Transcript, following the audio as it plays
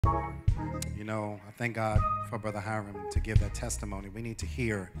You know, I thank God for Brother Hiram to give that testimony. We need to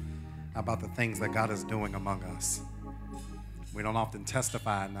hear about the things that God is doing among us. We don't often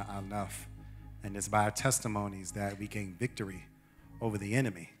testify enough, and it's by our testimonies that we gain victory over the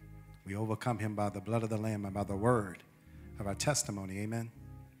enemy. We overcome him by the blood of the Lamb and by the word of our testimony. Amen.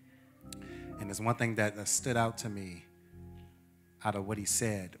 And there's one thing that stood out to me out of what he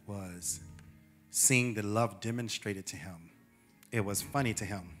said was seeing the love demonstrated to him. It was funny to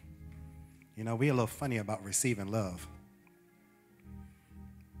him. You know, we're a little funny about receiving love.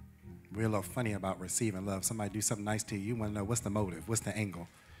 We're a little funny about receiving love. Somebody do something nice to you, you want to know what's the motive, what's the angle,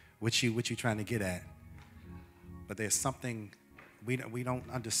 what you trying to get at. But there's something we don't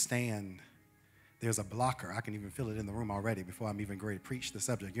understand. There's a blocker. I can even feel it in the room already before I'm even going to preach the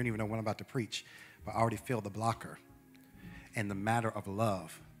subject. You don't even know what I'm about to preach, but I already feel the blocker and the matter of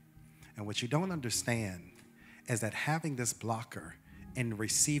love. And what you don't understand is that having this blocker and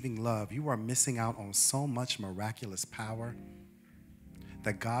receiving love, you are missing out on so much miraculous power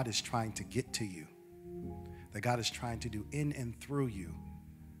that God is trying to get to you, that God is trying to do in and through you.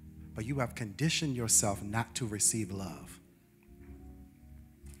 But you have conditioned yourself not to receive love.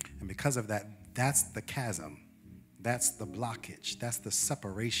 And because of that, that's the chasm, that's the blockage, that's the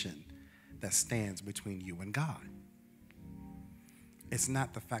separation that stands between you and God. It's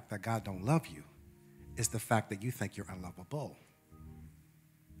not the fact that God don't love you. It's the fact that you think you're unlovable.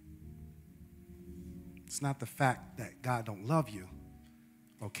 It's not the fact that God don't love you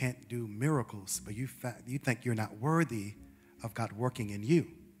or can't do miracles, but you think you're not worthy of God working in you,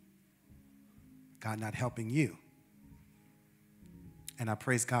 God not helping you. And I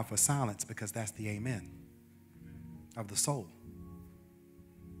praise God for silence, because that's the amen of the soul.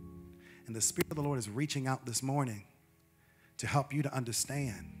 And the Spirit of the Lord is reaching out this morning to help you to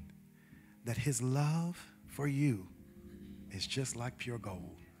understand that his love for you is just like pure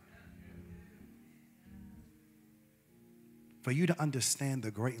gold. For you to understand the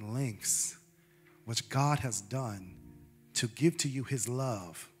great lengths which God has done to give to you his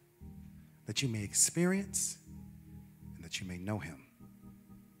love, that you may experience and that you may know him.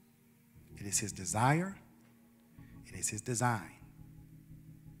 It is his desire. It is his design.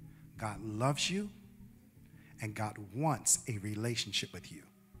 God loves you, and God wants a relationship with you.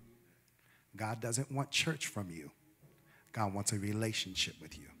 God doesn't want church from you. God wants a relationship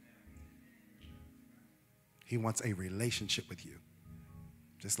with you. He wants a relationship with you.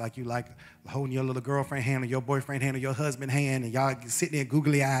 Just like you like holding your little girlfriend hand or your boyfriend hand or your husband hand, and y'all sitting there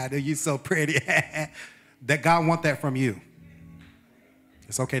googly-eyed, and you so pretty. That God wants that from you.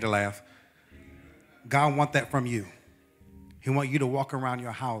 It's okay to laugh. God wants that from you. He wants you to walk around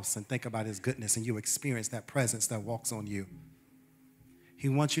your house and think about his goodness, and you experience that presence that walks on you. He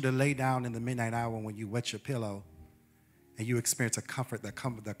wants you to lay down in the midnight hour when you wet your pillow and you experience a comfort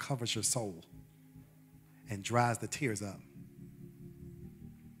that covers your soul and dries the tears up.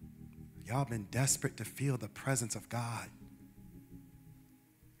 Y'all been desperate to feel the presence of God.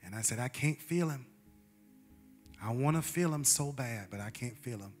 And I said, I can't feel him. I want to feel him so bad, but I can't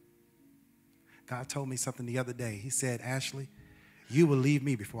feel him. God told me something the other day. He said, Ashley, you will leave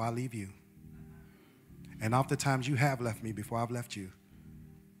me before I leave you. And oftentimes you have left me before I've left you.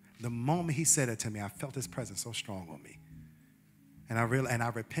 The moment he said it to me, I felt his presence so strong on me. And I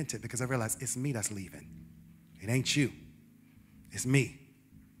repented, because I realized it's me that's leaving. It ain't you. It's me.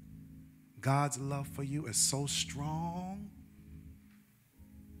 God's love for you is so strong.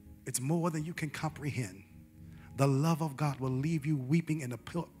 It's more than you can comprehend. The love of God will leave you weeping in a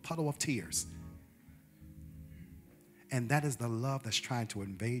puddle of tears. And that is the love that's trying to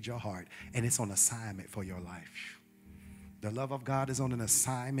invade your heart. And it's on assignment for your life. The love of God is on an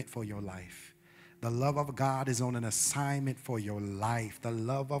assignment for your life. The love of God is on an assignment for your life. The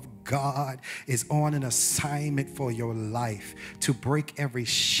love of God is on an assignment for your life, to break every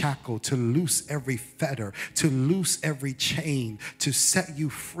shackle, to loose every fetter, to loose every chain, to set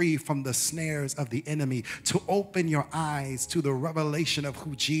you free from the snares of the enemy, to open your eyes to the revelation of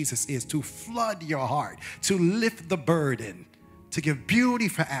who Jesus is, to flood your heart, to lift the burden, to give beauty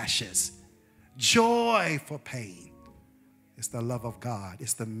for ashes, joy for pain. It's the love of God.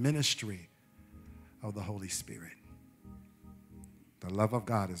 It's the ministry of the Holy Spirit. The love of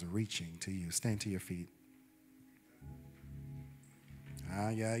God is reaching to you. Stand to your feet.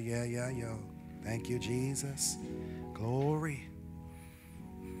 Yo. Thank you, Jesus. Glory.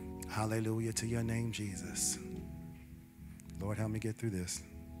 Hallelujah to your name, Jesus. Lord, help me get through this.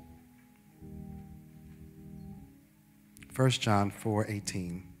 1 John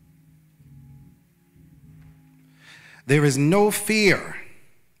 4:18. There is no fear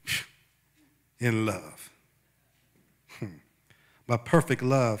in love, But perfect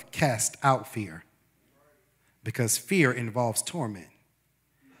love casts out fear, because fear involves torment.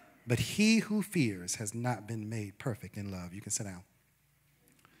 But he who fears has not been made perfect in love. You can sit down.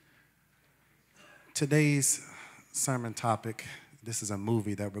 Today's sermon topic, this is a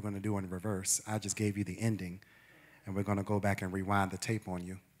movie that we're going to do in reverse. I just gave you the ending, and we're going to go back and rewind the tape on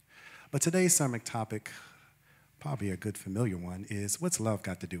you. But today's sermon topic, probably a good familiar one, is what's love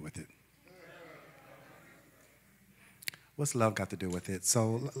got to do with it? What's love got to do with it?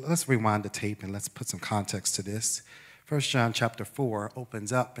 So let's rewind the tape and let's put some context to this. 1 John chapter 4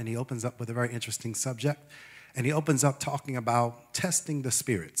 opens up, and he opens up with a very interesting subject. And he opens up talking about testing the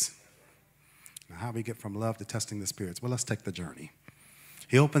spirits. Now, how we get from love to testing the spirits? Well, let's take the journey.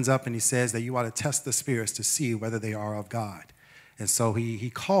 He opens up and he says that you ought to test the spirits to see whether they are of God. And so he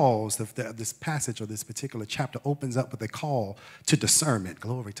calls, this passage or this particular chapter opens up with a call to discernment.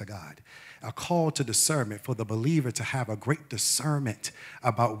 Glory to God. A call to discernment for the believer to have a great discernment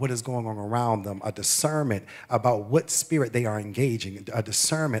about what is going on around them, a discernment about what spirit they are engaging, a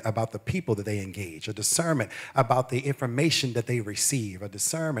discernment about the people that they engage, a discernment about the information that they receive, a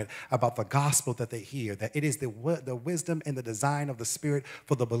discernment about the gospel that they hear, that it is the wisdom and the design of the Spirit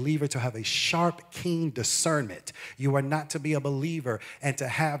for the believer to have a sharp, keen discernment. You are not to be a believer and to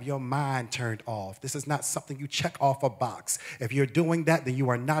have your mind turned off. This is not something you check off a box. If you're doing that, then you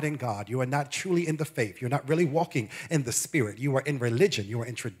are not in God. You are not truly in the faith. You're not really walking in the Spirit. You are in religion. You are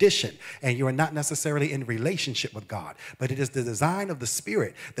in tradition, and you are not necessarily in relationship with God. But it is the design of the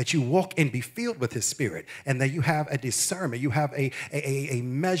Spirit that you walk and be filled with His Spirit, and that you have a discernment. You have a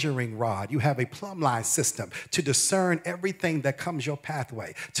measuring rod. You have a plumb line system to discern everything that comes your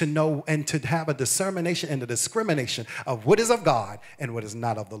pathway, to know and to have a discrimination and a discrimination of what is of God and what is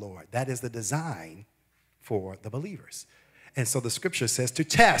not of the Lord. That is the design for the believers. And so the scripture says to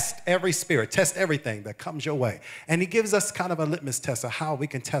test every spirit, test everything that comes your way. And he gives us kind of a litmus test of how we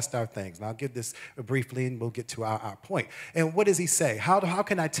can test our things. And I'll give this briefly and we'll get to our point. And what does he say? How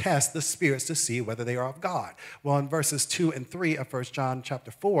can I test the spirits to see whether they are of God? Well, in verses 2 and 3 of 1 John chapter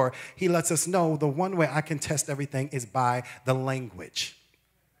 4, he lets us know the one way I can test everything is by the language.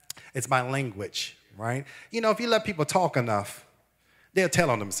 It's by language, right? You know, if you let people talk enough, they'll tell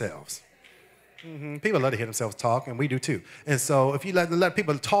on themselves. People love to hear themselves talk, and we do too. And so if you let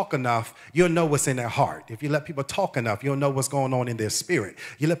people talk enough, you'll know what's in their heart. If you let people talk enough, you'll know what's going on in their spirit.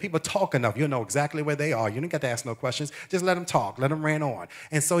 You let people talk enough, you'll know exactly where they are. You don't got to ask no questions. Just let them talk. Let them rant on.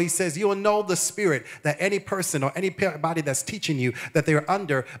 And so he says you'll know the spirit that any person or anybody that's teaching you that they're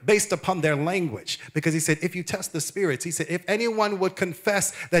under based upon their language. Because he said if you test the spirits, he said if anyone would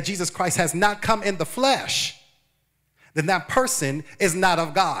confess that Jesus Christ has not come in the flesh, then that person is not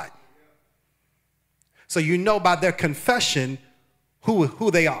of God. So you know by their confession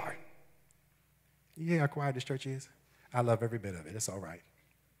who they are. You hear how quiet this church is? I love every bit of it. It's all right.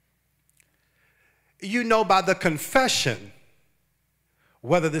 You know by the confession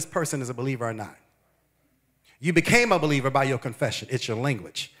whether this person is a believer or not. You became a believer by your confession. It's your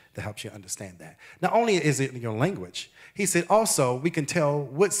language that helps you understand that. Not only is it your language, he said also we can tell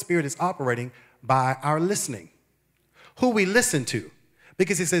what spirit is operating by our listening. Who we listen to.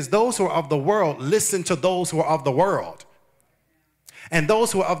 Because he says those who are of the world listen to those who are of the world. And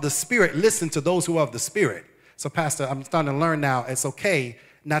those who are of the Spirit listen to those who are of the Spirit. So Pastor, I'm starting to learn now it's okay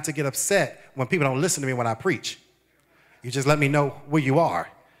not to get upset when people don't listen to me when I preach. You just let me know where you are.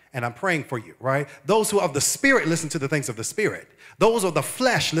 And I'm praying for you, right? Those who are of the Spirit listen to the things of the Spirit. Those of the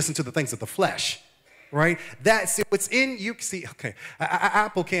flesh listen to the things of the flesh, right? That's what's in you. See, okay, an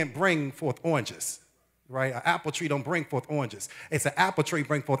apple can't bring forth oranges. Right? An apple tree don't bring forth oranges. It's an apple tree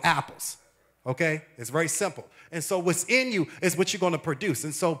bring forth apples. Okay? It's very simple. And so what's in you is what you're going to produce.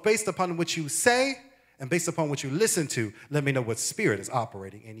 And so based upon what you say and based upon what you listen to, let me know what spirit is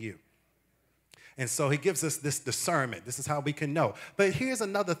operating in you. And so he gives us this discernment. This is how we can know. But here's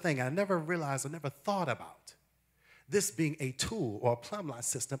another thing I never realized, I never thought about. This being a tool or a plumb line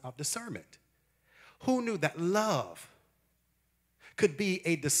system of discernment. Who knew that love could be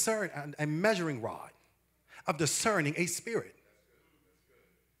a measuring rod of discerning a spirit?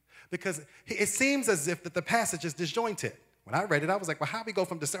 Because it seems as if that the passage is disjointed. When I read it, I was like, well, how do we go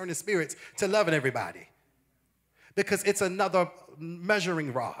from discerning spirits to loving everybody? Because it's another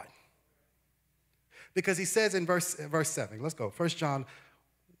measuring rod. Because he says in verse 7, let's go, 1 John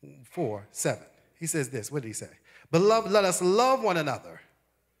 4:7. He says this, what did he say? Beloved, let us love one another,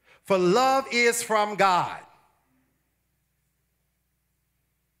 for love is from God.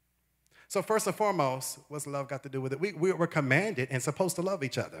 So first and foremost, what's love got to do with it? We're commanded and supposed to love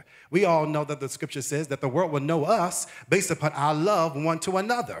each other. We all know that the scripture says that the world will know us based upon our love one to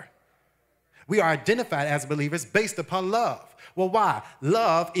another. We are identified as believers based upon love. Well, why?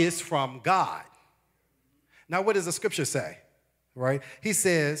 Love is from God. Now, what does the scripture say? Right? He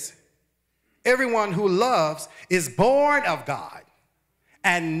says, everyone who loves is born of God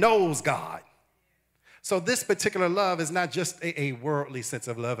and knows God. So this particular love is not just a worldly sense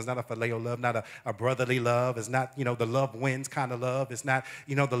of love. It's not a phileo love, not a brotherly love. It's not, the love wins kind of love. It's not,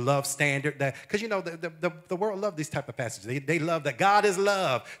 the love standard. Because, the world loves these type of passages. They love that God is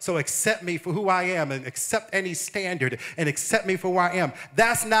love. So accept me for who I am and accept any standard and accept me for who I am.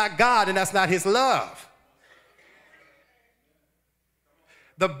 That's not God and that's not his love.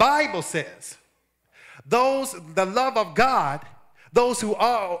 The Bible says the love of God, those who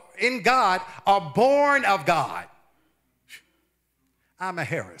are in God are born of God. I'm a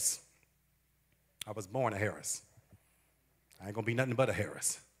Harris. I was born a Harris. I ain't going to be nothing but a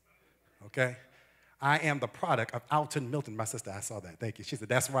Harris. Okay? I am the product of Alton Milton. My sister, I saw that. Thank you. She said,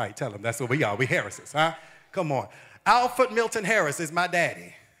 that's right. Tell them. That's what we are. We Harrises, huh? Come on. Alfred Milton Harris is my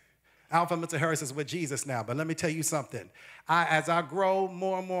daddy. Alfred Milton Harris is with Jesus now. But let me tell you something. As I grow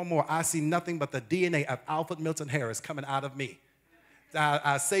more and more and more, I see nothing but the DNA of Alfred Milton Harris coming out of me.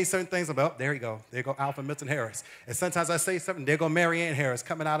 I say certain things about, there you go. There you go, Alfred Milton Harris. And sometimes I say something, there go Mary Ann Harris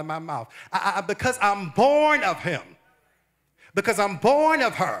coming out of my mouth. Because I'm born of him. Because I'm born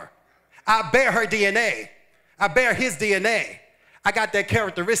of her. I bear her DNA. I bear his DNA. I got their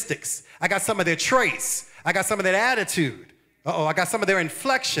characteristics. I got some of their traits. I got some of their attitude. I got some of their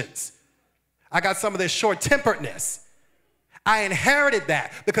inflections. I got some of their short-temperedness. I inherited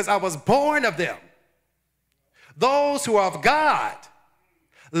that because I was born of them. Those who are of God,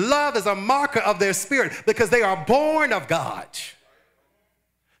 love is a marker of their spirit because they are born of God.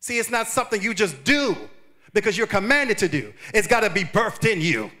 See, it's not something you just do because you're commanded to do. It's got to be birthed in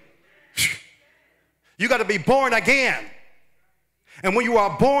you. You got to be born again. And when you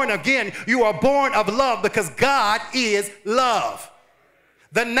are born again, you are born of love because God is love.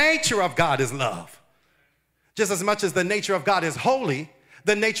 The nature of God is love. Just as much as the nature of God is holy,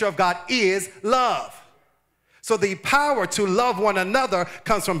 the nature of God is love. So the power to love one another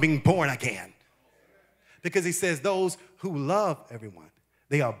comes from being born again. Because he says those who love everyone,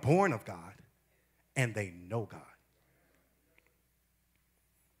 they are born of God and they know God.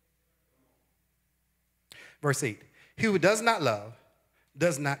 Verse 8, he who does not love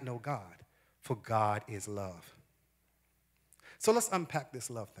does not know God, for God is love. So let's unpack this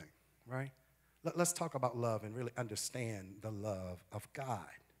love thing, right? Let's talk about love and really understand the love of God,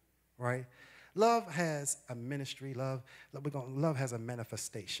 right? Love has a ministry. Love has a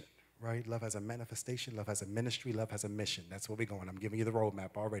manifestation, right? Love has a manifestation. Love has a ministry. Love has a mission. That's where we're going. I'm giving you the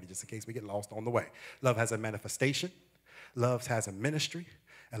roadmap already just in case we get lost on the way. Love has a manifestation. Love has a ministry.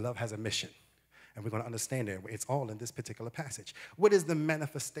 And love has a mission. And we're going to understand it. It's all in this particular passage. What is the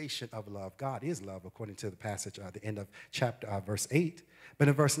manifestation of love? God is love, according to the passage at the end of verse 8. But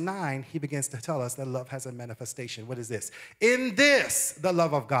in verse 9, he begins to tell us that love has a manifestation. What is this? In this, the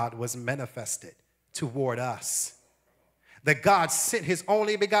love of God was manifested toward us. That God sent his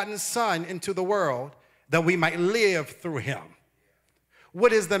only begotten Son into the world that we might live through him.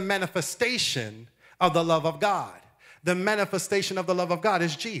 What is the manifestation of the love of God? The manifestation of the love of God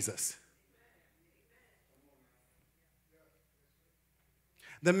is Jesus.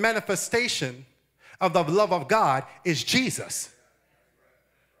 The manifestation of the love of God is Jesus.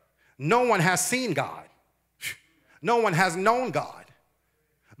 No one has seen God. No one has known God.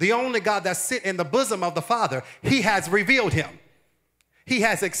 The only God that sits in the bosom of the Father, he has revealed him. He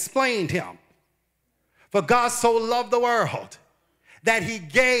has explained him. For God so loved the world that he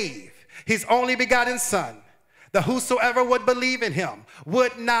gave his only begotten Son, that whosoever would believe in him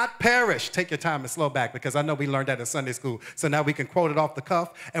would not perish. Take your time and slow back because I know we learned that in Sunday school. So now we can quote it off the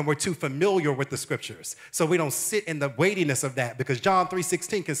cuff and we're too familiar with the scriptures. So we don't sit in the weightiness of that because John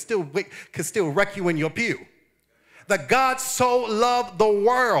 3:16 can still wreck you in your pew. That God so loved the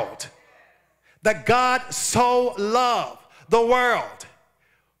world. That God so loved the world.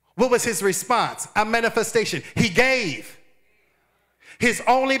 What was his response? A manifestation. He gave his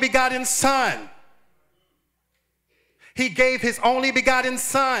only begotten Son. He gave his only begotten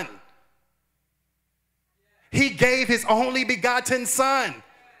Son. He gave his only begotten Son.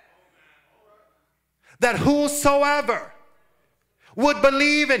 That whosoever would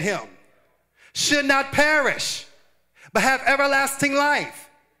believe in him should not perish, but have everlasting life.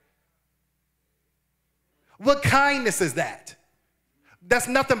 What kindness is that? That's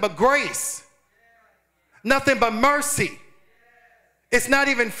nothing but grace. Nothing but mercy. It's not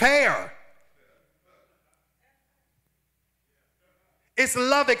even fair. It's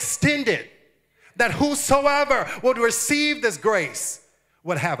love extended, that whosoever would receive this grace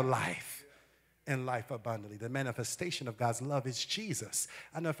would have life. and life abundantly. The manifestation of God's love is Jesus.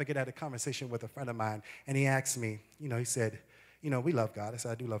 I never forget, I had a conversation with a friend of mine, and he asked me, he said, we love God. I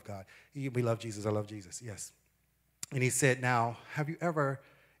said, I do love God. We love Jesus. I love Jesus. Yes. And he said, now, have you ever,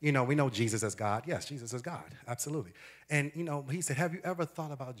 we know Jesus as God. Yes, Jesus is God. Absolutely. And, he said, have you ever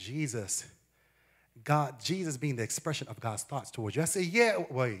thought about Jesus being the expression of God's thoughts towards you? I said, yeah.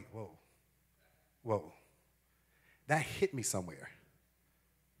 Wait, whoa. That hit me somewhere.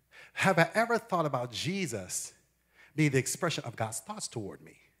 Have I ever thought about Jesus being the expression of God's thoughts toward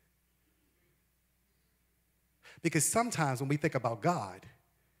me? Because sometimes when we think about God,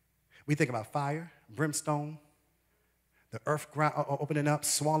 we think about fire, brimstone, the earth opening up,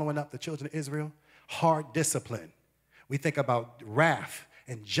 swallowing up the children of Israel, hard discipline. We think about wrath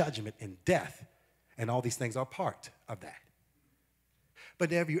and judgment and death, and all these things are part of that.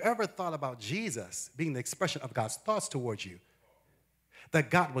 But have you ever thought about Jesus being the expression of God's thoughts towards you? That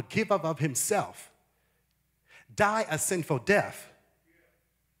God would give up of himself, die a sinful death,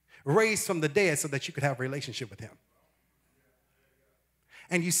 raised from the dead so that you could have a relationship with him.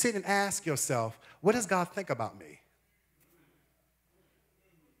 And you sit and ask yourself, what does God think about me?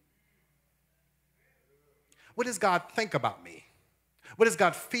 What does God think about me? What does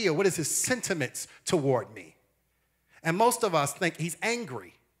God feel? What is his sentiments toward me? And most of us think he's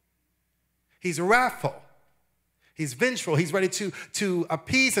angry. He's wrathful. He's vengeful. He's ready to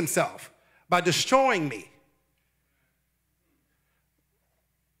appease himself by destroying me.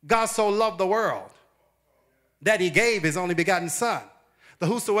 God so loved the world that he gave his only begotten son, that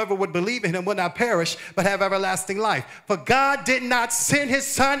whosoever would believe in him would not perish but have everlasting life. For God did not send his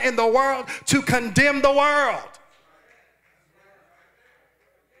son in the world to condemn the world,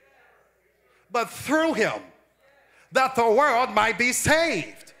 but through him that the world might be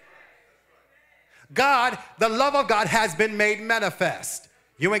saved. God, the love of God has been made manifest.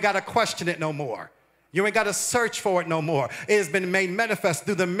 You ain't got to question it no more. You ain't got to search for it no more. It has been made manifest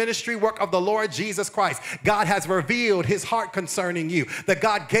through the ministry work of the Lord Jesus Christ. God has revealed his heart concerning you, that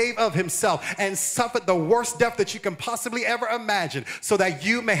God gave of himself and suffered the worst death that you can possibly ever imagine so that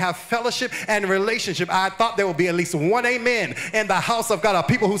you may have fellowship and relationship. I thought there would be at least one amen in the house of God of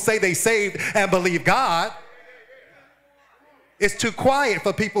people who say they saved and believe God. It's too quiet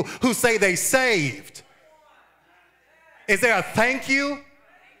for people who say they saved. Is there a thank you?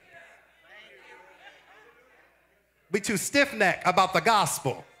 We too stiff-necked about the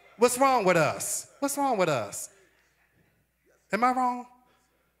gospel. What's wrong with us? What's wrong with us? Am I wrong?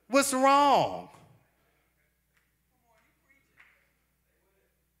 What's wrong?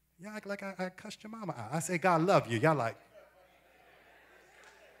 Y'all act like I cussed your mama out. I say, God love you. Y'all like,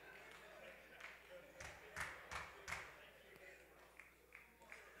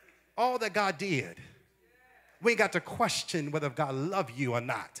 all that God did, we ain't got to question whether God loved you or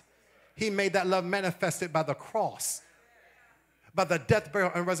not. He made that love manifested by the cross, by the death,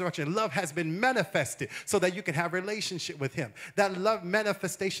 burial, and resurrection. Love has been manifested so that you can have a relationship with him. That love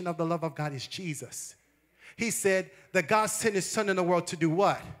manifestation of the love of God is Jesus. He said that God sent his son in the world to do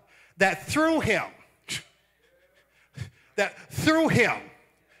what? That through him,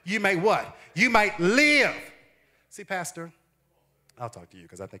 you may what? You might live. See, Pastor, I'll talk to you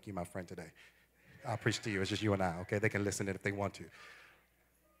because I think you're my friend today. I'll preach to you. It's just you and I, okay? They can listen in if they want to.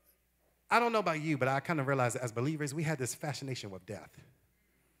 I don't know about you, but I kind of realize that as believers, we had this fascination with death.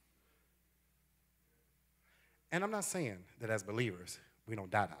 And I'm not saying that as believers, we don't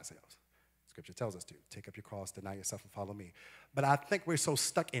die to ourselves. Scripture tells us to. Take up your cross, deny yourself, and follow me. But I think we're so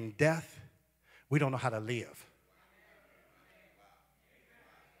stuck in death, we don't know how to live.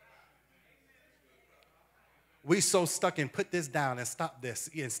 We're so stuck in put this down and stop this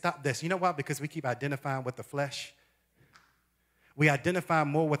and stop this. You know why? Because we keep identifying with the flesh. We identify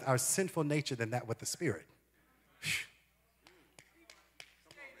more with our sinful nature than that with the spirit.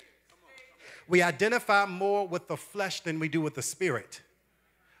 We identify more with the flesh than we do with the spirit.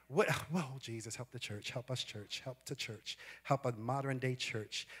 Well, Jesus, help the church, help us church, help the church, help a modern day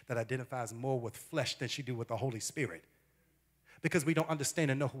church that identifies more with flesh than she do with the Holy Spirit. Because we don't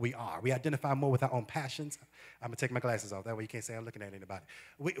understand and know who we are. We identify more with our own passions. I'm going to take my glasses off. That way you can't say I'm looking at anybody.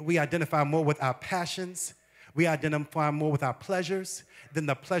 We identify more with our passions. We identify more with our pleasures than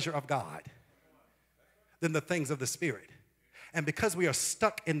the pleasure of God, than the things of the Spirit. And because we are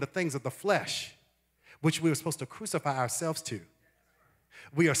stuck in the things of the flesh, which we were supposed to crucify ourselves to,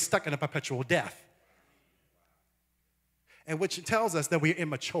 we are stuck in a perpetual death. And which tells us that we are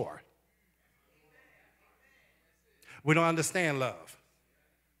immature. We don't understand love.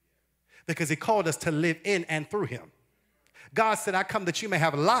 Because he called us to live in and through him. God said, I come that you may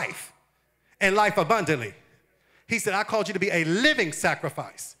have life and life abundantly. He said, I called you to be a living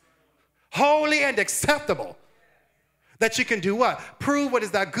sacrifice, Holy and acceptable. That you can do what? Prove what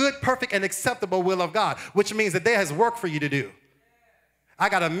is that good, perfect, and acceptable will of God, which means that there is work for you to do. I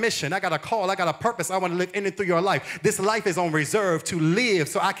got a mission, I got a call, I got a purpose. I want to live in and through your life. This life is on reserve to live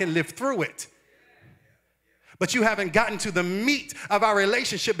so I can live through it. But you haven't gotten to the meat of our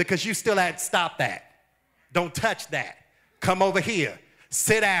relationship because you still had stop that. Don't touch that. Come over here.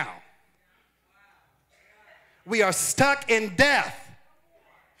 Sit down. We are stuck in death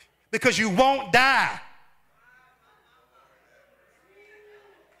because you won't die.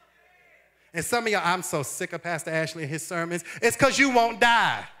 And some of y'all, I'm so sick of Pastor Ashley and his sermons. It's because you won't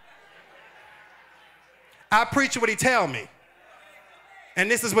die. I preach what he tell me.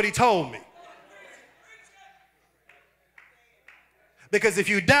 And this is what he told me. Because if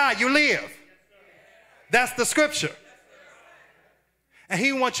you die, you live. That's the scripture. And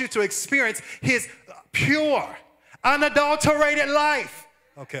he wants you to experience his pure, unadulterated life.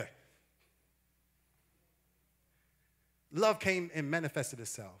 Okay. Love came and manifested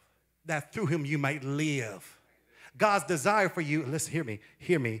itself, that through him you might live. God's desire for you, listen,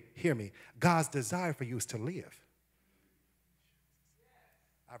 hear me. God's desire for you is to live.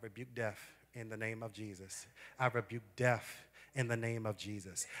 I rebuke death in the name of Jesus. I rebuke death in the name of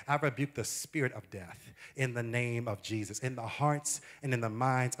Jesus. I rebuke the spirit of death in the name of Jesus, in the hearts and in the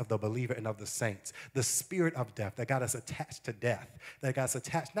minds of the believer and of the saints. The spirit of death that got us attached to death, that got us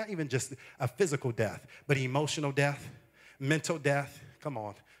attached, not even just a physical death, but emotional death, mental death, come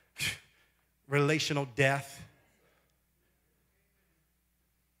on, relational death.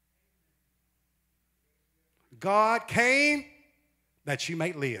 God came that you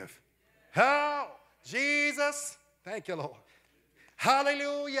might live. Oh, Jesus, thank you, Lord.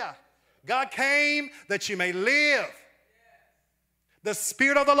 Hallelujah. God came that you may live. The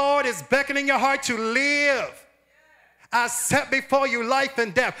Spirit of the Lord is beckoning your heart to live. I set before you life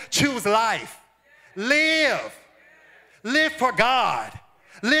and death. Choose life. Live. Live for God.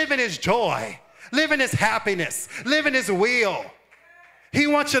 Live in his joy. Live in his happiness. Live in his will. He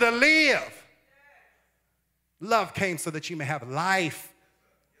wants you to live. Love came so that you may have life,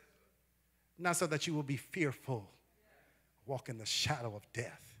 not so that you will be fearful, walk in the shadow of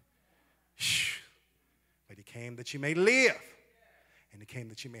death. But he came that you may live, and he came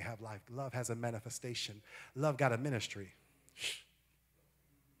that you may have life. Love has a manifestation. Love got a ministry.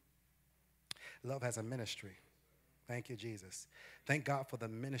 Love has a ministry. Thank you, Jesus. Thank God for the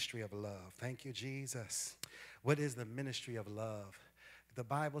ministry of love. Thank you, Jesus. What is the ministry of love? The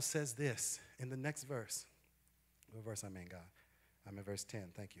Bible says this in the next verse. What verse I'm in, God? I'm in verse 10.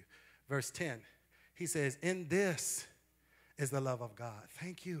 Thank you. Verse 10, he says, in this is the love of God.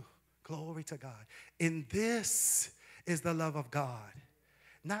 Thank you. Glory to God. In this is the love of God.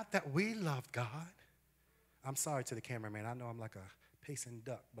 Not that we loved God. I'm sorry to the cameraman. I know I'm like a pacing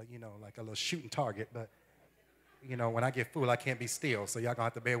duck, but, you know, like a little shooting target. But, you know, when I get full, I can't be still. So y'all going to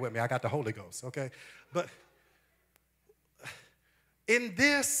have to bear with me. I got the Holy Ghost, okay? But in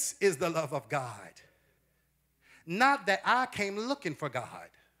this is the love of God. Not that I came looking for God.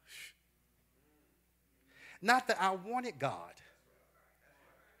 Not that I wanted God.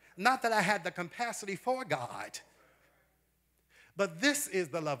 Not that I had the capacity for God. But this is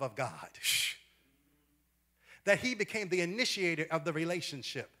the love of God. That he became the initiator of the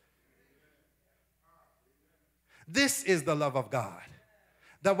relationship. This is the love of God.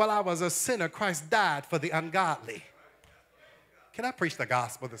 That while I was a sinner, Christ died for the ungodly. Can I preach the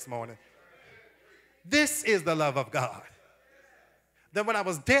gospel this morning? This is the love of God. That when I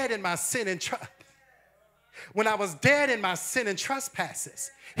was dead in my sin and trespasses,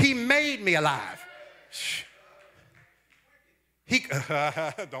 he made me alive.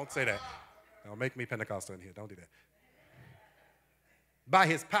 Don't say that. Don't make me Pentecostal in here. Don't do that. By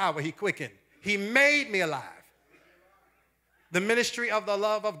his power, he quickened. He made me alive. The ministry of the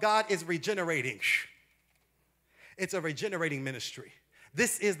love of God is regenerating. It's a regenerating ministry.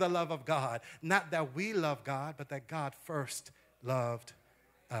 This is the love of God. Not that we love God, but that God first loved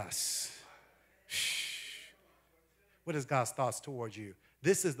us. What is God's thoughts towards you?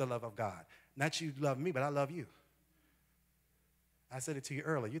 This is the love of God. Not you love me, but I love you. I said it to you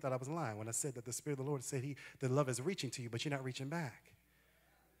earlier. You thought I was lying when I said that the Spirit of the Lord said the love is reaching to you, but you're not reaching back.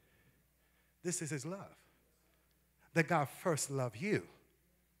 This is his love. That God first loved you.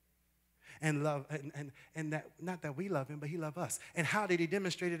 And love, and that not that we love him, but he loved us. And how did he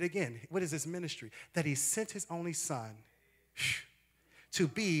demonstrate it again? What is this ministry? That he sent his only son to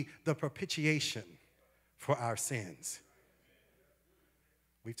be the propitiation for our sins.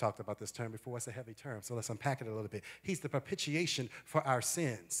 We've talked about this term before. It's a heavy term, so let's unpack it a little bit. He's the propitiation for our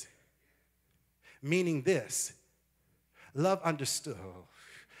sins. Meaning this, love understood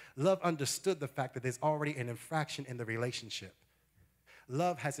Love understood the fact that there's already an infraction in the relationship.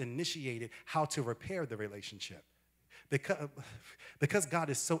 Love has initiated how to repair the relationship. Because God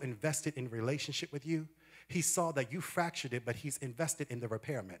is so invested in relationship with you, he saw that you fractured it, but he's invested in the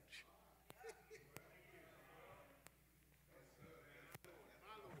repairment.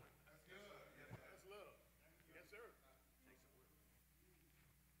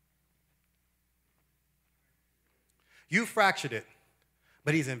 You fractured it,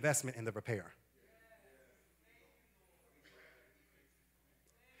 but he's investment in the repair.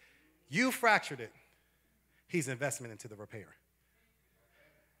 You fractured it. He's investment into the repair.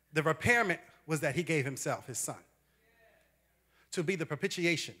 The repairment was that he gave himself, his son, to be the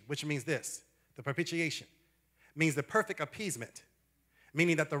propitiation, which means this. The propitiation means the perfect appeasement,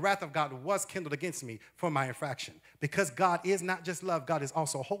 meaning that the wrath of God was kindled against me for my infraction. Because God is not just love, God is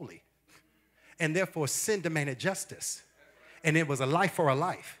also holy. And therefore, sin demanded justice. And it was a life for a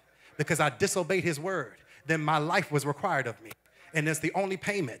life. Because I disobeyed his word, then my life was required of me. And that's the only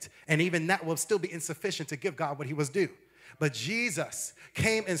payment. And even that will still be insufficient to give God what he was due. But Jesus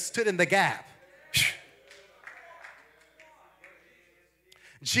came and stood in the gap.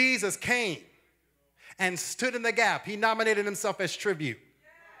 Jesus came and stood in the gap. He nominated himself as tribute.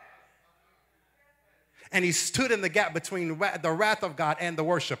 And he stood in the gap between the wrath of God and the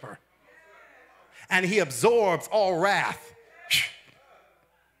worshiper. And he absorbs all wrath.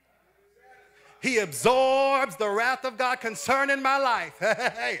 He absorbs the wrath of God concerning my life.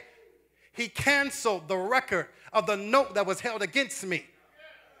 He canceled the record of the note that was held against me.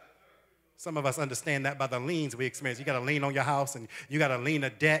 Some of us understand that by the liens we experience. You got a lien on your house and you got a lien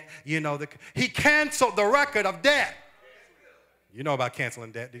of debt. You know, he canceled the record of debt. You know about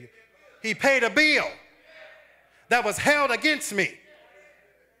canceling debt, do you? He paid a bill that was held against me.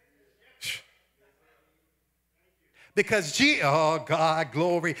 Because oh God,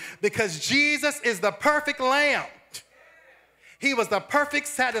 glory. Because Jesus is the perfect lamb. He was the perfect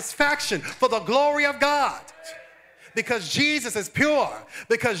satisfaction for the glory of God. Because Jesus is pure.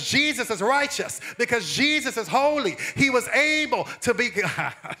 Because Jesus is righteous. Because Jesus is holy. He was able to be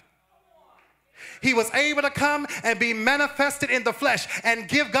He was able to come and be manifested in the flesh and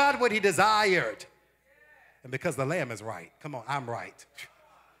give God what he desired. And because the lamb is right. Come on, I'm right.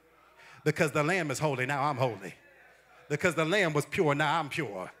 Because the lamb is holy, now I'm holy. Because the lamb was pure, now I'm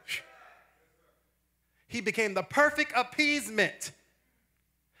pure. He became the perfect appeasement,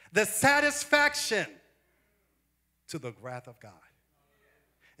 the satisfaction to the wrath of God.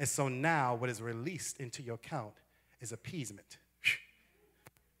 And so now what is released into your account is appeasement,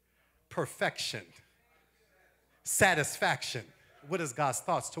 perfection, satisfaction. What is God's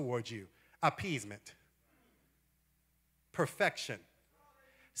thoughts towards you? Appeasement, perfection,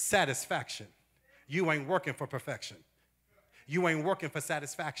 satisfaction. You ain't working for perfection. You ain't working for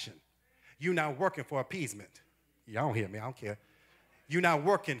satisfaction. You're not working for appeasement. Y'all don't hear me. I don't care. You're not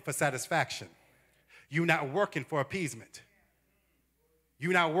working for satisfaction. You're not working for appeasement.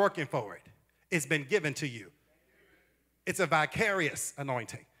 You're not working for it. It's been given to you. It's a vicarious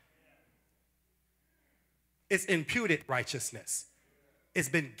anointing. It's imputed righteousness. It's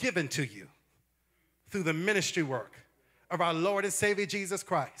been given to you through the ministry work of our Lord and Savior Jesus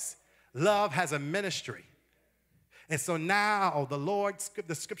Christ. Love has a ministry. And so now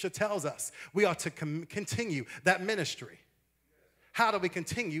the scripture tells us we are to continue that ministry. How do we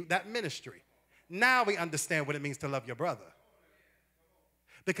continue that ministry? Now we understand what it means to love your brother.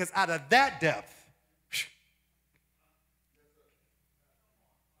 Because out of that depth,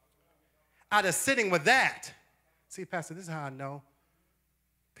 out of sitting with that, see, Pastor, this is how I know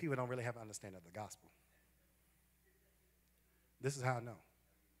people don't really have an understanding of the gospel. This is how I know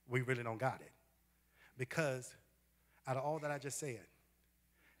we really don't got it. Because out of all that I just said,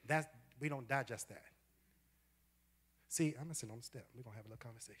 we don't digest that. See, I'm going to sit on the step. We're going to have a little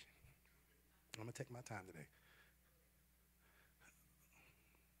conversation. I'm going to take my time today.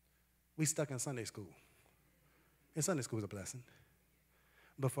 We stuck in Sunday school. And Sunday school is a blessing.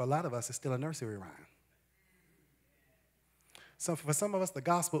 But for a lot of us, it's still a nursery rhyme. So for some of us, the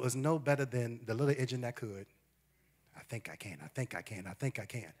gospel is no better than the little engine that could. I think I can, I think I can, I think I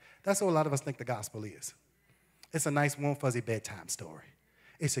can. That's what a lot of us think the gospel is. It's a nice, warm, fuzzy bedtime story.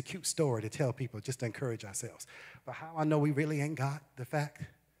 It's a cute story to tell people just to encourage ourselves. But how I know we really ain't got the fact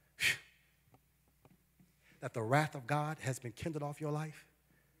that the wrath of God has been kindled off your life,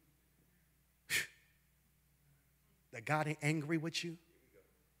 that God ain't angry with you,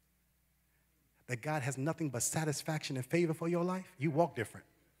 that God has nothing but satisfaction and favor for your life, you walk different.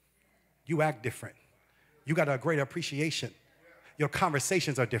 You act different. You got a greater appreciation. Your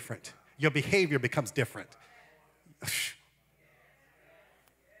conversations are different. Your behavior becomes different.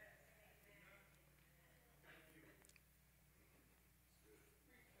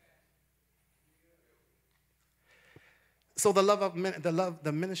 So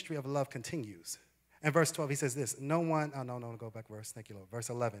the ministry of love continues. In verse 12, he says this, go back verse, thank you, Lord.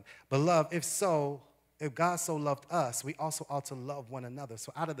 Verse 11, beloved, if God so loved us, we also ought to love one another.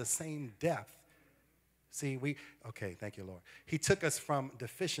 So out of the same depth, thank you, Lord. He took us from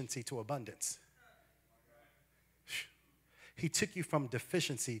deficiency to abundance. He took you from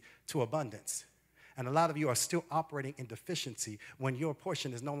deficiency to abundance. And a lot of you are still operating in deficiency when your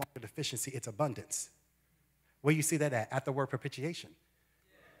portion is no longer deficiency, it's abundance. Where you see that at the word propitiation.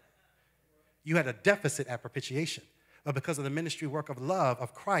 You had a deficit at propitiation. But because of the ministry work of love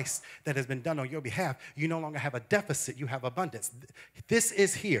of Christ that has been done on your behalf, you no longer have a deficit, you have abundance. This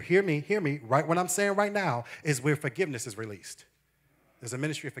is here. Hear me. Right, what I'm saying right now is where forgiveness is released. There's a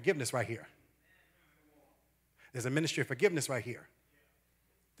ministry of forgiveness right here. There's a ministry of forgiveness right here.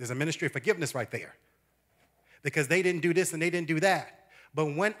 There's a ministry of forgiveness right there. Because they didn't do this and they didn't do that.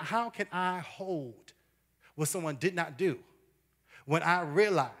 But how can I hold what someone did not do when I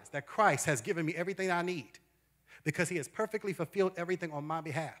realize that Christ has given me everything I need? Because he has perfectly fulfilled everything on my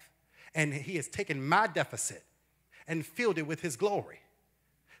behalf. And he has taken my deficit and filled it with his glory.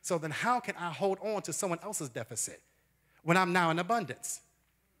 So then how can I hold on to someone else's deficit when I'm now in abundance?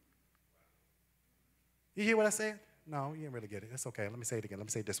 You hear what I said? No, you didn't really get it. It's okay. Let me say it again. Let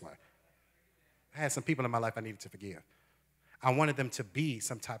me say it this way. I had some people in my life I needed to forgive. I wanted them to be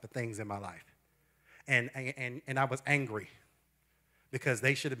some type of things in my life. And I was angry because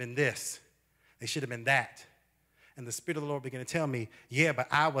they should have been this. They should have been that. And the Spirit of the Lord began to tell me, yeah, but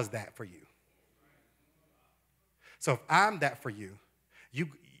I was that for you. So if I'm that for you,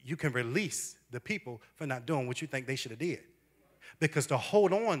 you can release the people for not doing what you think they should have did. Because to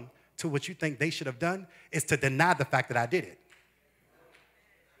hold on to what you think they should have done is to deny the fact that I did it.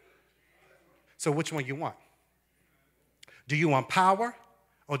 So which one you want? Do you want power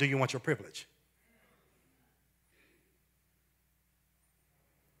or do you want your privilege?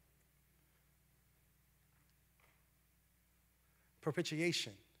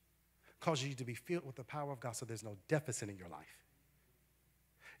 Propitiation causes you to be filled with the power of God so there's no deficit in your life.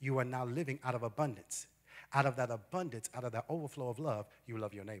 You are now living out of abundance. Out of that abundance, out of that overflow of love, you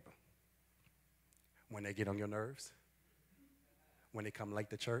love your neighbor. When they get on your nerves, when they come late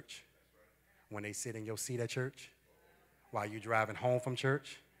to church, when they sit in your seat at church, while you're driving home from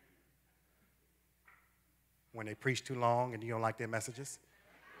church, when they preach too long and you don't like their messages.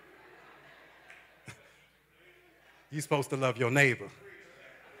 You're supposed to love your neighbor.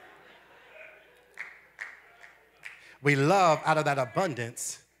 We love out of that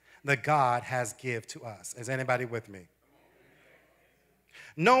abundance that God has given to us. Is anybody with me?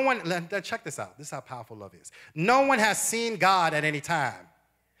 Check this out. This is how powerful love is. No one has seen God at any time.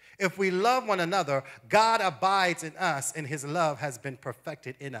 If we love one another, God abides in us and his love has been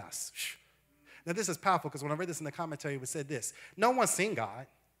perfected in us. Now this is powerful because when I read this in the commentary, it said this. No one's seen God.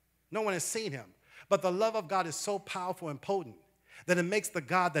 No one has seen him. But the love of God is so powerful and potent that it makes the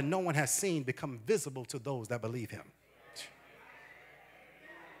God that no one has seen become visible to those that believe him.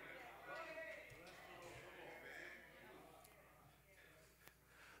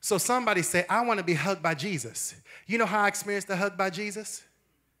 So somebody say, I want to be hugged by Jesus. You know how I experienced the hug by Jesus?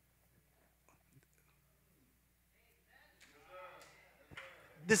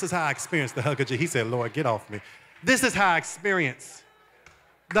 This is how I experienced the hug of Jesus. He said, Lord, get off me. This is how I experienced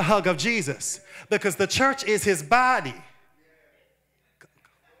the hug of Jesus, because the church is his body.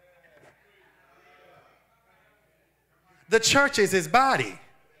 The church is his body.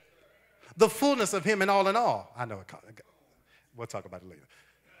 The fullness of him and all in all. I know it. We'll talk about it later.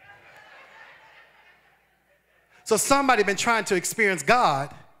 So somebody been trying to experience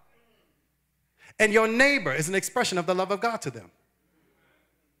God, and your neighbor is an expression of the love of God to them.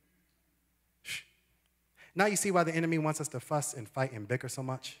 Now you see why the enemy wants us to fuss and fight and bicker so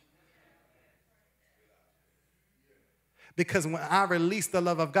much? Because when I release the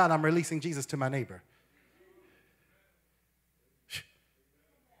love of God, I'm releasing Jesus to my neighbor.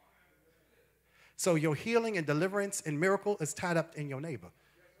 So your healing and deliverance and miracle is tied up in your neighbor.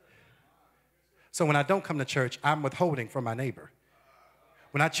 So when I don't come to church, I'm withholding from my neighbor.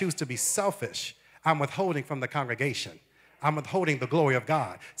 When I choose to be selfish, I'm withholding from the congregation. I'm withholding the glory of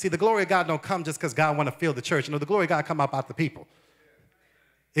God. See, the glory of God don't come just because God want to fill the church. No, the glory of God come out the people.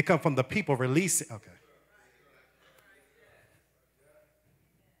 It come from the people releasing. Okay.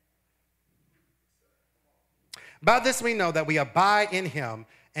 By this we know that we abide in him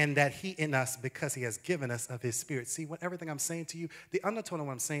and that he in us because he has given us of his spirit. See, everything I'm saying to you, the undertone of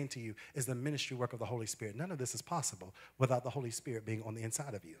what I'm saying to you is the ministry work of the Holy Spirit. None of this is possible without the Holy Spirit being on the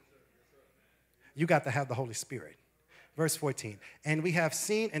inside of you. You got to have the Holy Spirit. Verse 14, and we have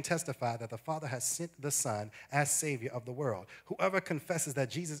seen and testified that the Father has sent the Son as Savior of the world. Whoever confesses that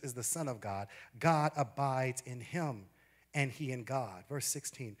Jesus is the Son of God, God abides in him, and he in God. Verse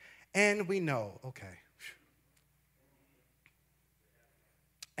 16, and we know, okay.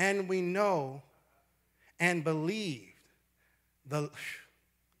 And we know and believe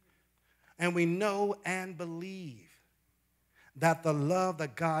and we know and believe that the love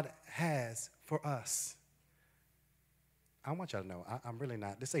that God has for us. I want y'all to know, I'm really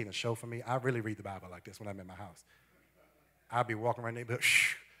not, this ain't a show for me. I really read the Bible like this when I'm in my house. I'll be walking around there, but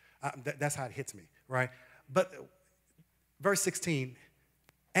that's how it hits me, right? But verse 16,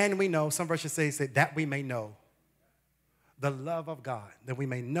 and we know, some verses say that we may know the love of God, that we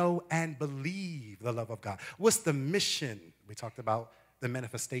may know and believe the love of God. What's the mission? We talked about the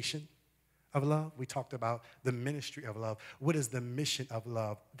manifestation of love. We talked about the ministry of love. What is the mission of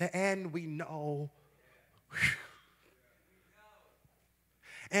love? And we know.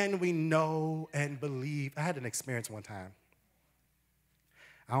 And we know and believe. I had an experience one time.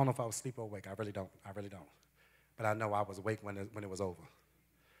 I don't know if I was asleep or awake. I really don't. But I know I was awake when it was over.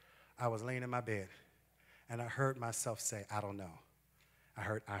 I was laying in my bed, and I heard myself say, I don't know. I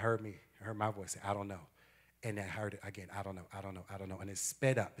heard my voice say, I don't know. And I heard it again, I don't know. And it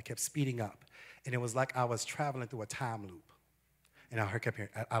sped up. It kept speeding up. And it was like I was traveling through a time loop. And I kept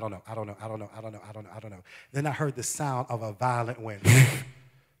hearing, I don't know. Then I heard the sound of a violent wind.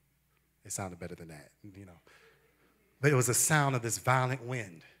 It sounded better than that, you know. But it was the sound of this violent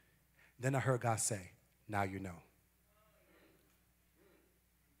wind. Then I heard God say, now you know.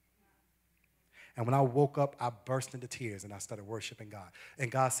 And when I woke up, I burst into tears and I started worshiping God. And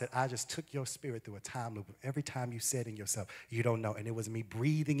God said, I just took your spirit through a time loop. Every time you said in yourself, you don't know. And it was me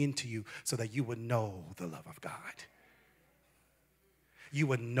breathing into you so that you would know the love of God. You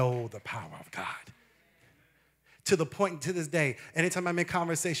would know the power of God. To the point, to this day, anytime I'm in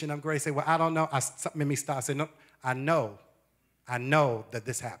conversation, I'm going to say, well, I don't know. Something made me stop. I say, no, I know that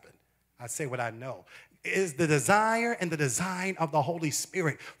this happened. I say what I know. It is the desire and the design of the Holy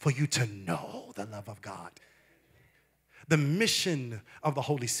Spirit for you to know the love of God. The mission of the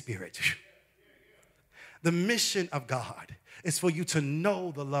Holy Spirit. The mission of God is for you to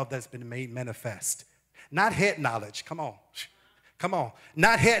know the love that's been made manifest. Not head knowledge. Come on. Come on.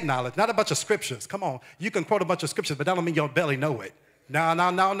 Not head knowledge. Not a bunch of scriptures. Come on. You can quote a bunch of scriptures, but that don't mean your belly know it.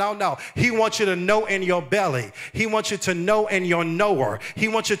 No. He wants you to know in your belly. He wants you to know in your knower. He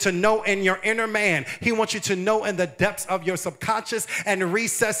wants you to know in your inner man. He wants you to know in the depths of your subconscious and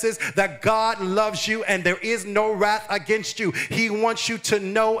recesses that God loves you and there is no wrath against you. He wants you to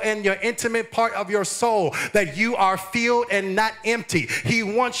know in your intimate part of your soul that you are filled and not empty. He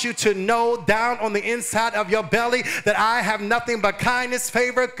wants you to know down on the inside of your belly that I have nothing but kindness,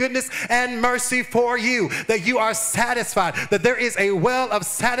 favor, goodness, and mercy for you. That you are satisfied. That there is a well of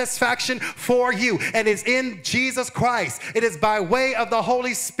satisfaction for you, and it's in Jesus Christ. It is by way of the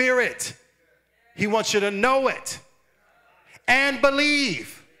Holy Spirit. He wants you to know it and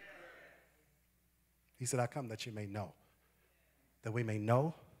believe. He said, I come that you may know, that we may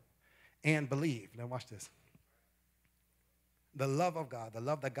know and believe. Now watch this. The love of God, the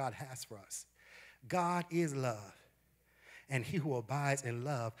love that God has for us. God is love, and he who abides in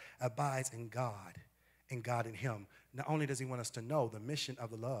love abides in God, and God in him. Not only does he want us to know the mission of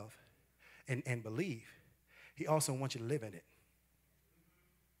the love and believe, he also wants you to live in it.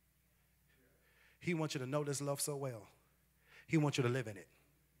 He wants you to know this love so well. He wants you to live in it.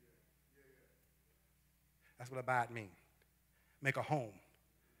 That's what abide means. Make a home.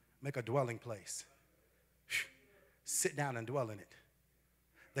 Make a dwelling place. Sit down and dwell in it,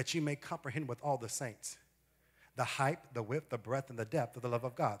 that you may comprehend with all the saints the height, the width, the breadth, and the depth of the love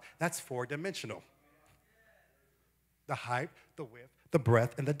of God. That's four-dimensional. The height, the width, the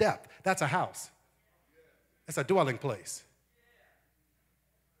breadth, and the depth. That's a house. That's a dwelling place.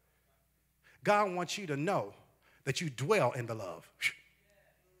 God wants you to know that you dwell in the love.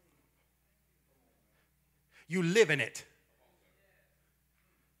 You live in it.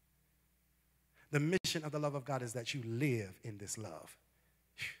 The mission of the love of God is that you live in this love.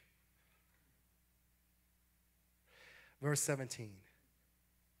 Verse 17.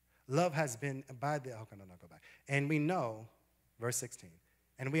 Love has been by the, okay, no, go back. And we know, verse 16,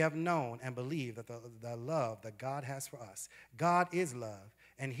 and we have known and believed that the love that God has for us. God is love,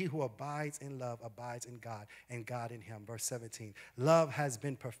 and he who abides in love abides in God, and God in him. Verse 17, love has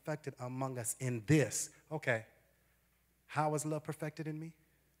been perfected among us in this. Okay, how is love perfected in me?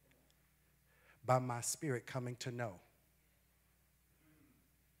 By my spirit coming to know.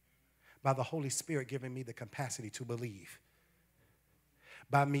 By the Holy Spirit giving me the capacity to believe.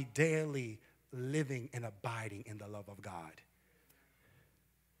 By me daily living and abiding in the love of God.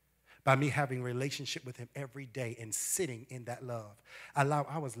 By me having a relationship with him every day and sitting in that love. I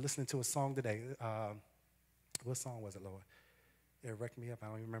was listening to a song today. What song was it, Lord? It wrecked me up. I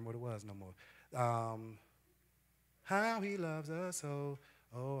don't even remember what it was no more. How he loves us,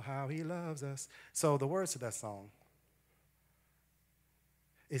 oh, how he loves us. So the words to that song,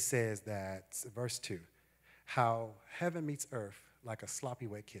 it says that, verse 2, how heaven meets earth like a sloppy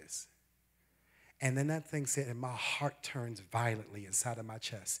wet kiss. And then that thing said, and my heart turns violently inside of my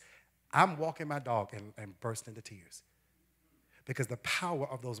chest. I'm walking my dog and burst into tears because the power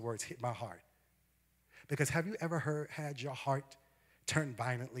of those words hit my heart. Because have you ever had your heart turn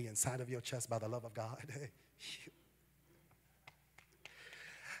violently inside of your chest by the love of God?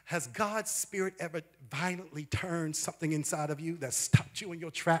 Has God's Spirit ever violently turned something inside of you that stopped you in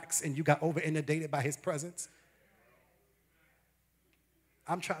your tracks and you got over inundated by his presence?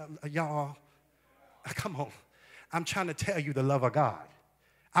 I'm trying, y'all, come on. I'm trying to tell you the love of God.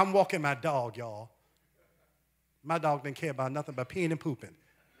 I'm walking my dog, y'all. My dog didn't care about nothing but peeing and pooping.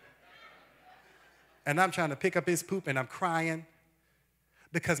 And I'm trying to pick up his poop and I'm crying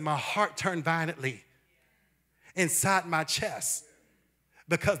because my heart turned violently inside my chest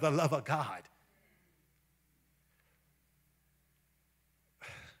because the love of God.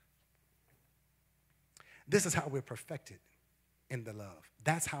 This is how we're perfected in the love.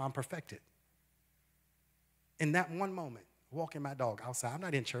 That's how I'm perfected. In that one moment, walking my dog outside. I'm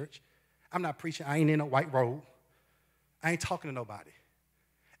not in church. I'm not preaching. I ain't in a white robe. I ain't talking to nobody.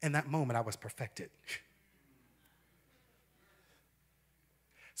 In that moment, I was perfected.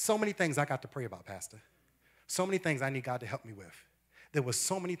 So many things I got to pray about, Pastor. So many things I need God to help me with. There was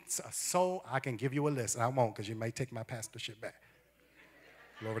so many, so I can give you a list, and I won't because you may take my pastorship back.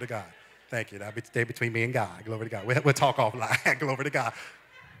 Glory to God. Thank you. That'll be stay between me and God. Glory to God. We'll talk offline. Glory to God.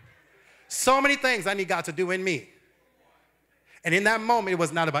 So many things I need God to do in me. And in that moment, it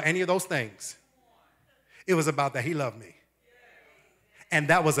was not about any of those things. It was about that he loved me. And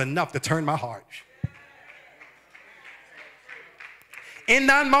that was enough to turn my heart. In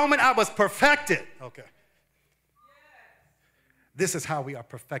that moment, I was perfected. Okay. This is how we are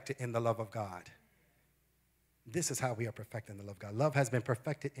perfected in the love of God. This is how we are perfected in the love of God. Love has been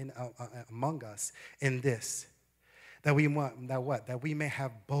perfected among us in this. That we want, that what? That we may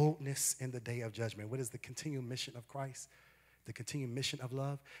have boldness in the day of judgment. What is the continued mission of Christ? The continued mission of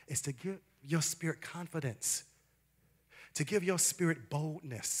love is to give your spirit confidence, to give your spirit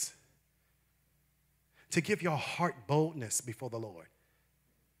boldness, to give your heart boldness before the Lord,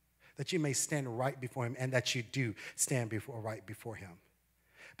 that you may stand right before him and that you do stand right before him.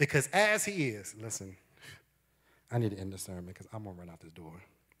 Because as he is, listen, I need to end the sermon because I'm going to run out this door.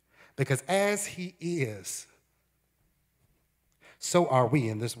 Because as he is, so are we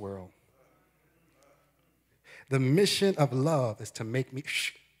in this world. The mission of love is to make me,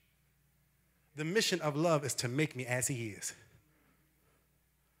 the mission of love is to make me as he is.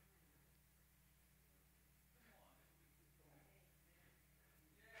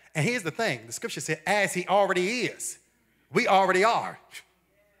 And here's the thing. The scripture said, as he already is, we already are.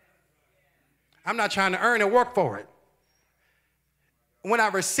 I'm not trying to earn and work for it. When I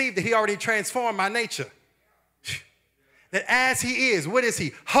received it, he already transformed my nature. That as he is, what is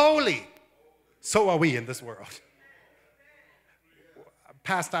he? Holy. So are we in this world.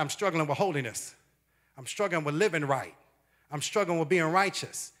 Pastor, I'm struggling with holiness. I'm struggling with living right. I'm struggling with being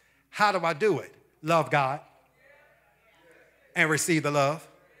righteous. How do I do it? Love God and receive the love.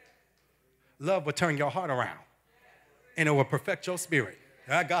 Love will turn your heart around and it will perfect your spirit.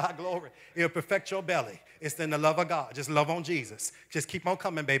 God, glory. It will perfect your belly. It's in the love of God. Just love on Jesus. Just keep on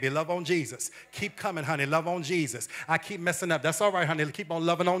coming, baby. Love on Jesus. Keep coming, honey. Love on Jesus. I keep messing up. That's all right, honey. Keep on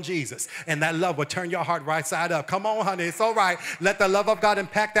loving on Jesus. And that love will turn your heart right side up. Come on, honey. It's all right. Let the love of God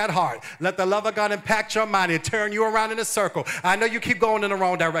impact that heart. Let the love of God impact your mind and turn you around in a circle. I know you keep going in the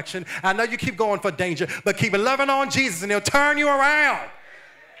wrong direction. I know you keep going for danger. But keep loving on Jesus and he'll turn you around.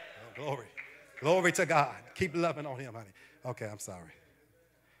 Oh, glory. Glory to God. Keep loving on him, honey. Okay, I'm sorry.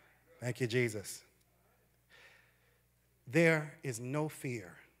 Thank you, Jesus. There is no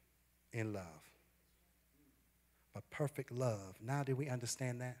fear in love, but perfect love. Now do we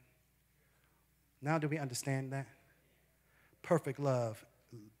understand that? Now do we understand that? Perfect love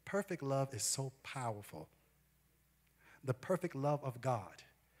is so powerful. The perfect love of God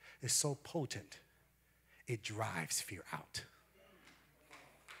is so potent, it drives fear out.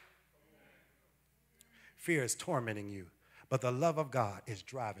 Fear is tormenting you. But the love of God is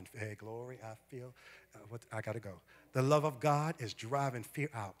driving, hey, glory, I feel, I got to go. The love of God is driving fear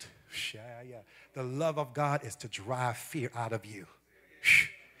out. Yeah. The love of God is to drive fear out of you.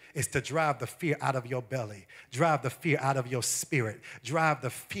 is to drive the fear out of your belly, drive the fear out of your spirit, drive the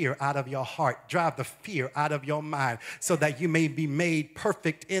fear out of your heart, drive the fear out of your mind so that you may be made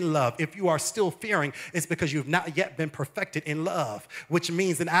perfect in love. If you are still fearing, it's because you've not yet been perfected in love, which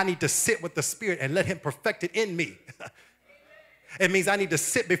means that I need to sit with the Spirit and let him perfect it in me. It means I need to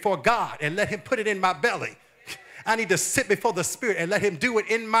sit before God and let him put it in my belly. I need to sit before the Spirit and let him do it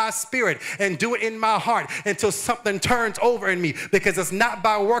in my spirit and do it in my heart until something turns over in me, because it's not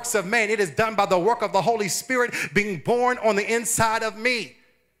by works of man. It is done by the work of the Holy Spirit being born on the inside of me.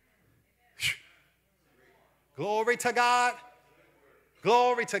 Glory to God.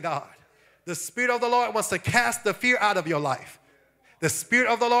 Glory to God. The Spirit of the Lord wants to cast the fear out of your life. The Spirit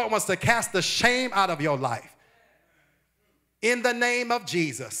of the Lord wants to cast the shame out of your life. In the name of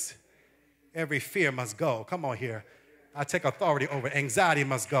Jesus. Every fear must go. Come on here. I take authority over it. Anxiety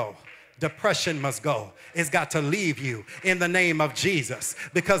must go. Depression must go. It's got to leave you in the name of Jesus,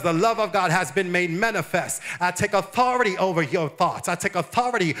 because the love of God has been made manifest. I take authority over your thoughts. I take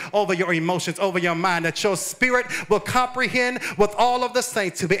authority over your emotions, over your mind, that your spirit will comprehend with all of the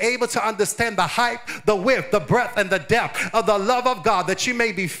saints to be able to understand the height, the width, the breadth, and the depth of the love of God, that you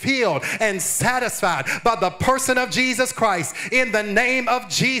may be filled and satisfied by the person of Jesus Christ. In the name of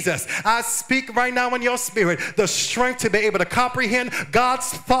Jesus, I speak right now in your spirit the strength to be able to comprehend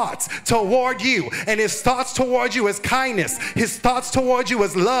God's thoughts toward you, and his thoughts toward you is kindness, his thoughts toward you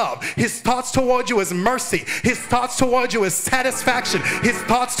is love, his thoughts toward you is mercy, his thoughts toward you is satisfaction, his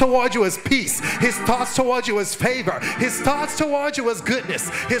thoughts toward you is peace, his thoughts toward you is favor, his thoughts toward you is goodness,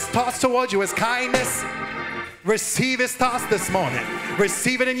 his thoughts toward you is kindness. Receive his thoughts this morning.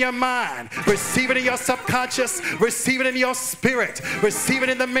 Receive it in your mind. Receive it in your subconscious. Receive it in your spirit. Receive it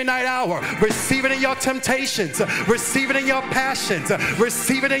in the midnight hour. Receive it in your temptations. Receive it in your passions.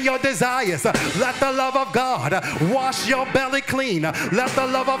 Receive it in your desires. Let the love of God wash your belly clean. Let the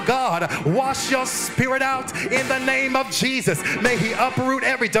love of God wash your spirit out in the name of Jesus. May he uproot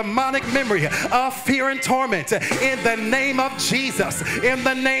every demonic memory of fear and torment in the name of Jesus. In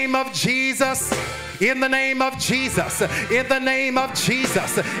the name of Jesus. In the name of Jesus, in the name of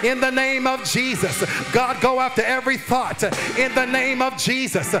Jesus, in the name of Jesus. God, go after every thought in the name of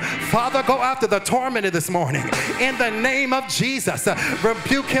Jesus. Father, go after the tormentor this morning in the name of Jesus.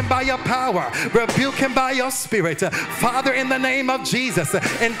 Rebuke him by your power. Rebuke him by your spirit. Father, in the name of Jesus,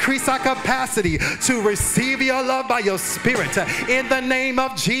 increase our capacity to receive your love by your spirit in the name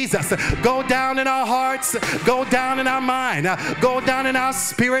of Jesus. Go down in our hearts, go down in our mind, go down in our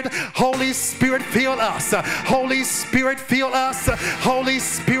spirit. Holy Spirit, feel us. Holy Spirit, feel us. Holy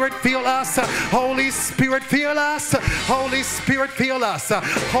Spirit, feel us. Holy Spirit, feel us. Holy Spirit, feel us.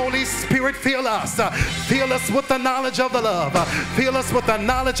 Holy Spirit, feel us. Fill us with the knowledge of the love. Fill us with the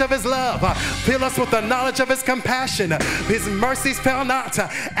knowledge of his love. Fill us with the knowledge of his compassion. His mercies fail not,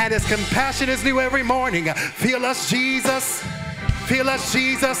 and his compassion is new every morning. Feel us, Jesus. Feel us,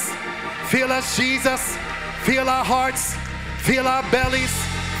 Jesus. Feel us, Jesus. Feel our hearts. Feel our bellies.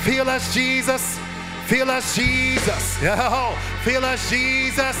 Feel us, Jesus. Feel us, Jesus. Oh, feel us,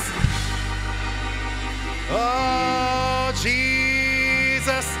 Jesus. Oh,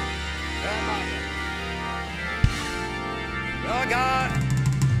 Jesus. Oh, God.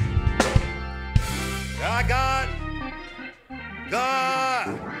 Oh, God.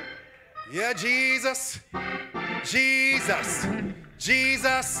 God. Yeah, Jesus. Jesus.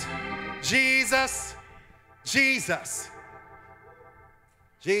 Jesus. Jesus. Jesus.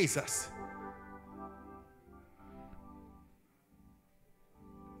 Jesus.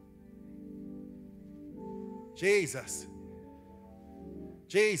 Jesus.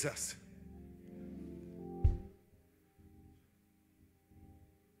 Jesus.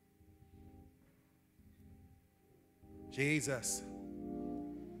 Jesus.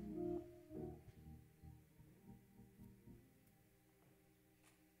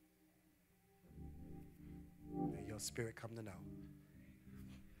 May your spirit come to know.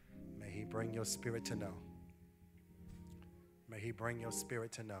 May he bring your spirit to know. May he bring your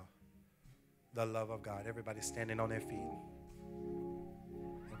spirit to know the love of God. Everybody standing on their feet.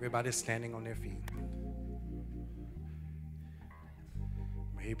 Everybody standing on their feet.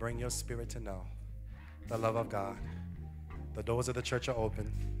 May he bring your spirit to know the love of God. The doors of the church are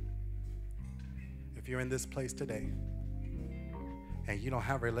open. If you're in this place today and you don't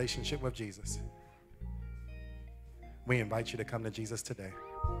have a relationship with Jesus, we invite you to come to Jesus today.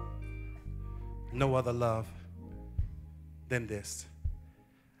 No other love than this,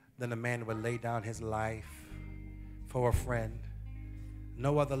 than a man would lay down his life for a friend.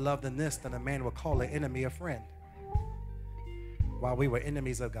 No other love than this, than a man would call an enemy a friend. While we were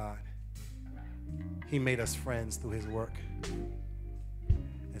enemies of God, he made us friends through his work.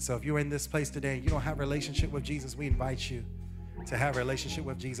 And so if you're in this place today and you don't have a relationship with Jesus, we invite you to have a relationship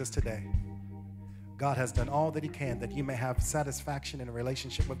with Jesus today. God has done all that he can that you may have satisfaction in a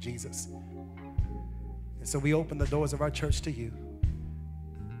relationship with Jesus. And so we open the doors of our church to you,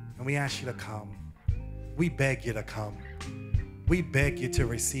 and we ask you to come. We beg you to come. We beg you to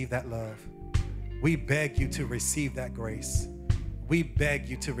receive that love. We beg you to receive that grace. We beg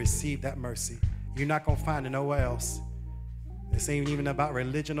you to receive that mercy. You're not going to find it nowhere else. This ain't even about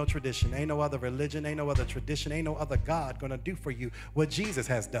religion or tradition. Ain't no other religion, ain't no other tradition, ain't no other God going to do for you what Jesus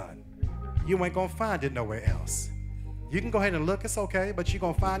has done. You ain't going to find it nowhere else. You can go ahead and look, it's okay, but you're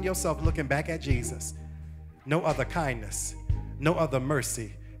going to find yourself looking back at Jesus. No other kindness, no other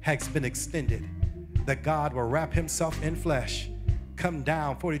mercy has been extended. That God will wrap himself in flesh, come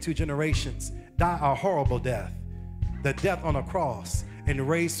down 42 generations, die a horrible death, the death on a cross, and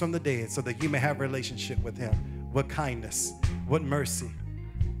raise from the dead so that you may have a relationship with him, with kindness, with mercy.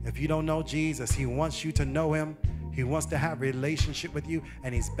 If you don't know Jesus, he wants you to know him. He wants to have a relationship with you,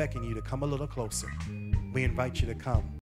 and he's beckoning you to come a little closer. We invite you to come.